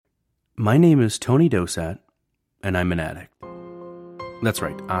My name is Tony Dosat, and I'm an addict. That's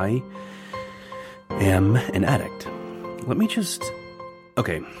right, I am an addict.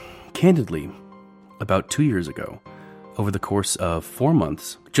 Okay, candidly, about 2 years ago, over the course of 4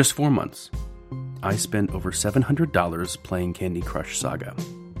 months, just 4 months, I spent over $700 playing Candy Crush Saga.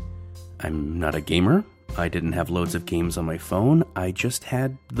 I'm not a gamer. I didn't have loads of games on my phone. I just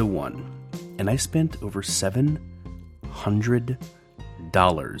had the one. And I spent over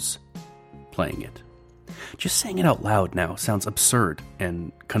 $700 playing it. Just saying it out loud now sounds absurd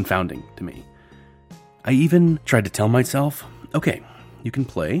and confounding to me. I even tried to tell myself, okay, you can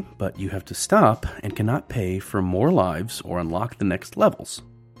play, but you have to stop and cannot pay for more lives or unlock the next levels.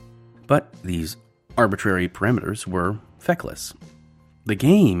 But these arbitrary parameters were feckless. The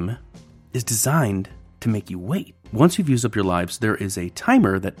game is designed to make you wait. Once you've used up your lives, there is a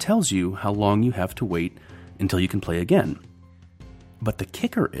timer that tells you how long you have to wait until you can play again. But the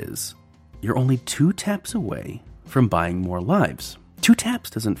kicker is, you're only 2 taps away from buying more lives. 2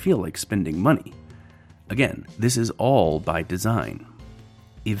 taps doesn't feel like spending money. Again, this is all by design.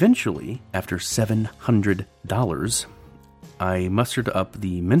 Eventually, after $700, I mustered up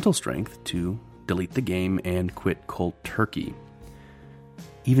the mental strength to delete the game and quit cold turkey.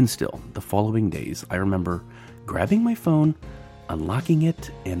 Even still, the following days, I remember grabbing my phone, unlocking it,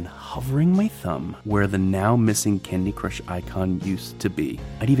 and hovering my thumb where the now missing Candy Crush icon used to be.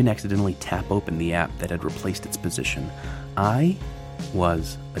 I'd even accidentally tap open the app that had replaced its position. I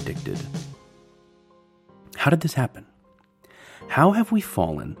was addicted. How did this happen? How have we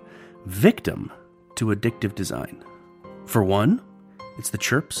fallen victim to addictive design? For one, it's the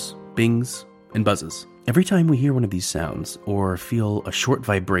chirps, bings, and buzzes. Every time we hear one of these sounds or feel a short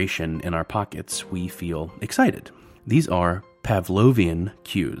vibration in our pockets, we feel excited. These are Pavlovian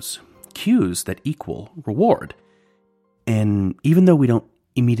cues that equal reward. And even though we don't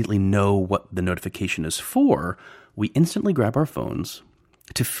immediately know what the notification is for, we instantly grab our phones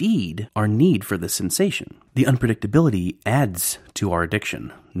to feed our need for this sensation. The unpredictability adds to our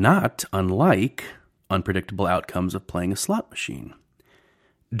addiction, not unlike unpredictable outcomes of playing a slot machine.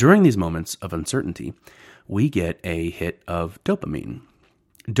 During these moments of uncertainty, we get a hit of dopamine.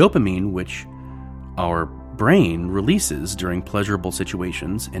 Dopamine, which our brain releases during pleasurable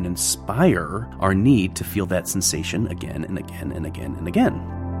situations and inspire our need to feel that sensation again and again and again and again.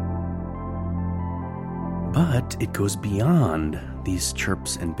 But it goes beyond these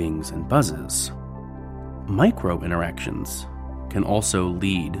chirps and bings and buzzes. Micro interactions can also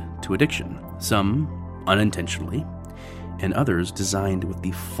lead to addiction, some unintentionally, and others designed with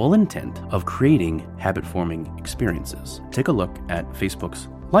the full intent of creating habit-forming experiences. Take a look at Facebook's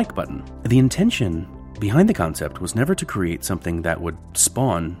like button. The intention behind the concept was never to create something that would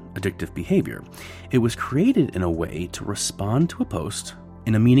spawn addictive behavior. It was created in a way to respond to a post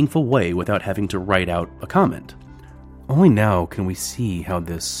in a meaningful way without having to write out a comment. Only now can we see how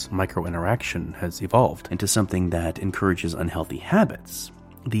this micro-interaction has evolved into something that encourages unhealthy habits,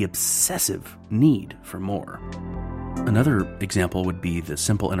 the obsessive need for more. Another example would be the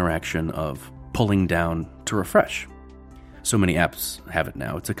simple interaction of pulling down to refresh. So many apps have it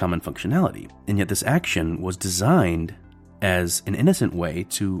now, it's a common functionality, and yet this action was designed as an innocent way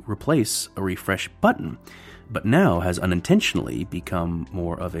to replace a refresh button, but now has unintentionally become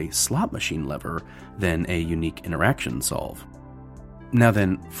more of a slot machine lever than a unique interaction solve. Now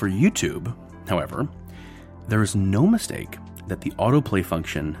then, for YouTube, however, there is no mistake that the autoplay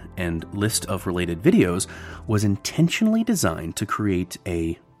function and list of related videos was intentionally designed to create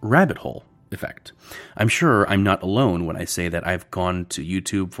a rabbit hole effect. I'm sure I'm not alone when I say that I've gone to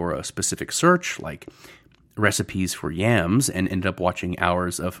YouTube for a specific search, like recipes for yams, and ended up watching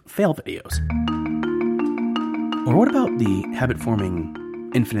hours of fail videos. Or what about the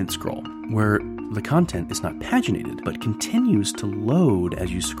habit-forming infinite scroll, where the content is not paginated, but continues to load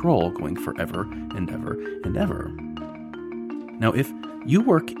as you scroll, going forever and ever and ever? Now, if you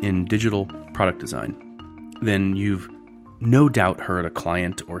work in digital product design, then you've no doubt heard a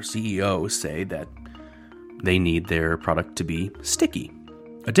client or CEO say that they need their product to be sticky,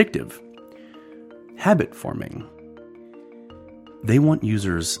 addictive, habit-forming. They want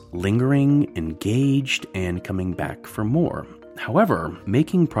users lingering, engaged, and coming back for more. However,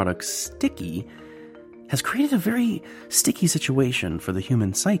 making products sticky has created a very sticky situation for the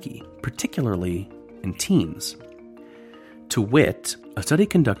human psyche, particularly in teens. To wit, a study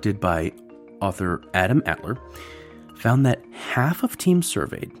conducted by author Adam Adler found that half of teams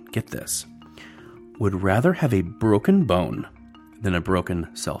surveyed, get this, would rather have a broken bone than a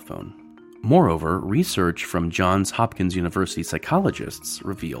broken cell phone. Moreover, research from Johns Hopkins University psychologists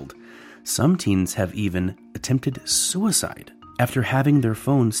revealed some teens have even attempted suicide after having their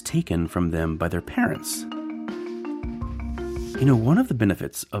phones taken from them by their parents. One of the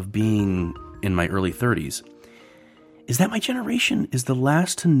benefits of being in my early 30s is that my generation is the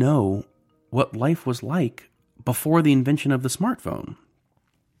last to know what life was like before the invention of the smartphone.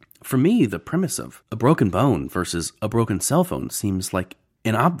 For me, the premise of a broken bone versus a broken cell phone seems like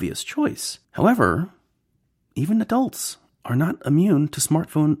an obvious choice. However, even adults are not immune to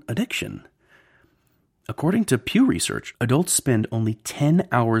smartphone addiction. According to Pew Research, adults spend only 10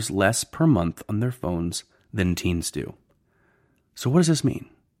 hours less per month on their phones than teens do. So what does this mean?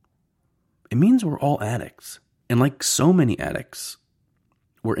 It means we're all addicts. And like so many addicts,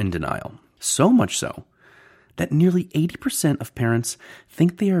 we're in denial. So much so that nearly 80% of parents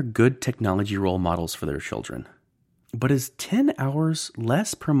think they are good technology role models for their children. But is 10 hours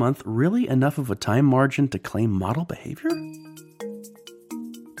less per month really enough of a time margin to claim model behavior?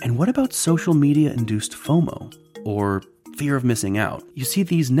 And what about social media-induced FOMO, or fear of missing out? You see,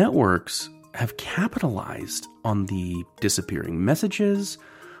 these networks have capitalized on the disappearing messages,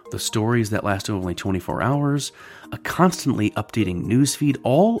 the stories that last only 24 hours, a constantly updating newsfeed,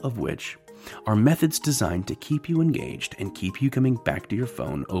 all of which are methods designed to keep you engaged and keep you coming back to your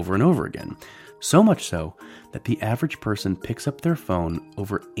phone over and over again. So much so that the average person picks up their phone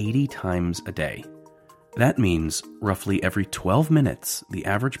over 80 times a day. That means roughly every 12 minutes, the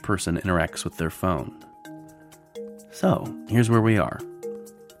average person interacts with their phone. So, here's where we are.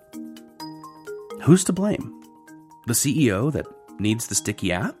 Who's to blame? The CEO that needs the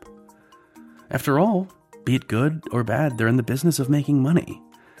sticky app? After all, be it good or bad, they're in the business of making money.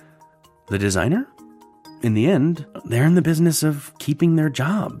 The designer? In the end, they're in the business of keeping their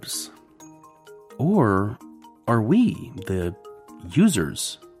jobs. Or are we, the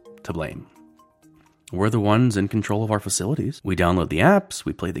users, to blame? We're the ones in control of our facilities. We download the apps,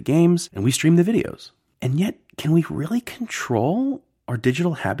 we play the games, and we stream the videos. And yet, can we really control our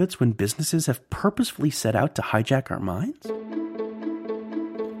digital habits when businesses have purposefully set out to hijack our minds?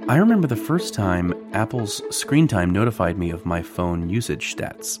 I remember the first time Apple's Screen Time notified me of my phone usage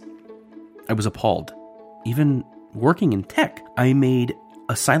stats. I was appalled. Even working in tech, I made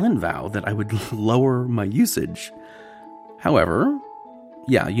a silent vow that I would lower my usage. However,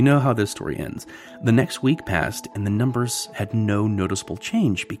 yeah, you know how this story ends. The next week passed and the numbers had no noticeable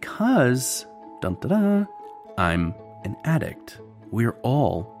change because, I'm an addict. We're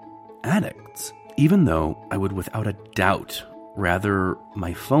all addicts. Even though I would without a doubt rather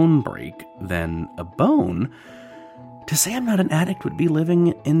my phone break than a bone, to say I'm not an addict would be living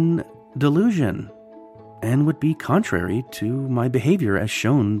in delusion and would be contrary to my behavior as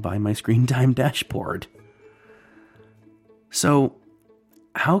shown by my Screen Time dashboard. So,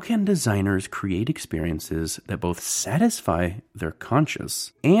 how can designers create experiences that both satisfy their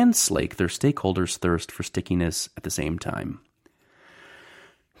conscience and slake their stakeholders' thirst for stickiness at the same time?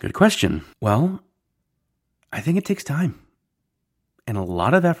 Good question. Well, I think it takes time and a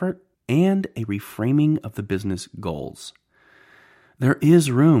lot of effort and a reframing of the business goals. There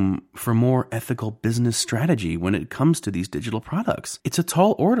is room for more ethical business strategy when it comes to these digital products. It's a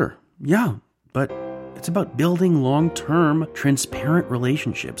tall order, yeah, but it's about building long-term, transparent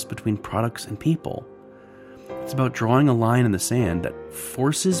relationships between products and people. It's about drawing a line in the sand that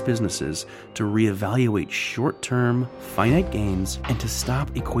forces businesses to reevaluate short-term, finite gains and to stop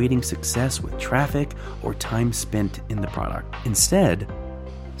equating success with traffic or time spent in the product. Instead,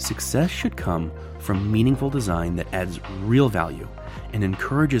 success should come from meaningful design that adds real value and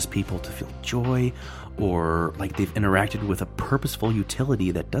encourages people to feel joy or like they've interacted with a purposeful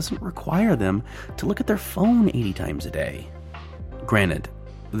utility that doesn't require them to look at their phone 80 times a day. Granted,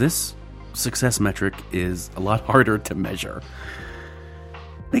 this success metric is a lot harder to measure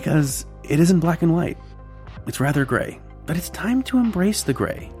because it isn't black and white. It's rather gray, but it's time to embrace the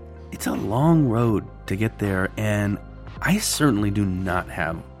gray. It's a long road to get there, and I certainly do not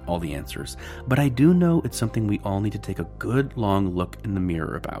have all the answers, but I do know it's something we all need to take a good long look in the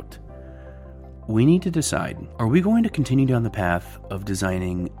mirror about. We need to decide, are we going to continue down the path of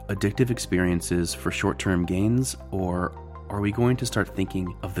designing addictive experiences for short-term gains, or are we going to start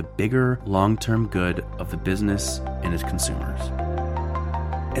thinking of the bigger long-term good of the business and its consumers?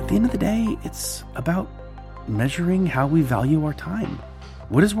 At the end of the day, it's about measuring how we value our time.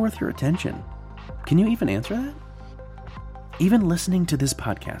 What is worth your attention? Can you even answer that? Even listening to this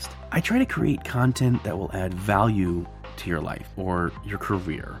podcast, I try to create content that will add value to your life or your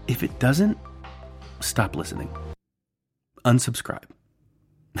career. If it doesn't, stop listening. Unsubscribe.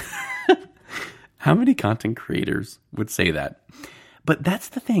 How many content creators would say that? But that's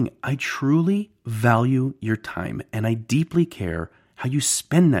the thing. I truly value your time, and I deeply care how you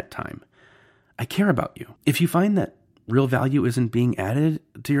spend that time. I care about you. If you find that real value isn't being added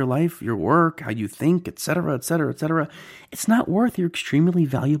to your life, your work, how you think, etc., etc., etc., it's not worth your extremely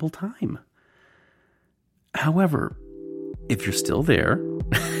valuable time. However, if you're still there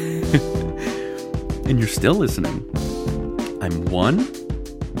and you're still listening, I'm one,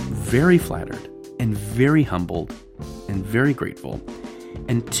 very flattered and very humbled and very grateful.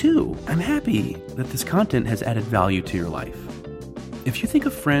 And two, I'm happy that this content has added value to your life. If you think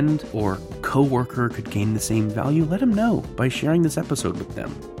a friend or coworker could gain the same value, let them know by sharing this episode with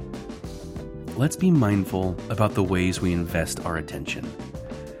them. Let's be mindful about the ways we invest our attention.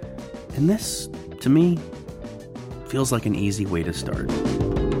 And this, to me, feels like an easy way to start.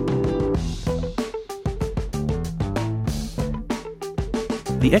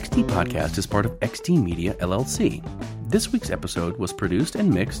 The XD Podcast is part of XD Media, LLC. This week's episode was produced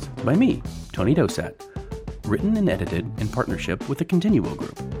and mixed by me, Tony Dosat. Written and edited in partnership with the Continuo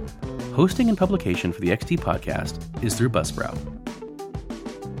Group. Hosting and publication for the XD Podcast is through Buzzsprout.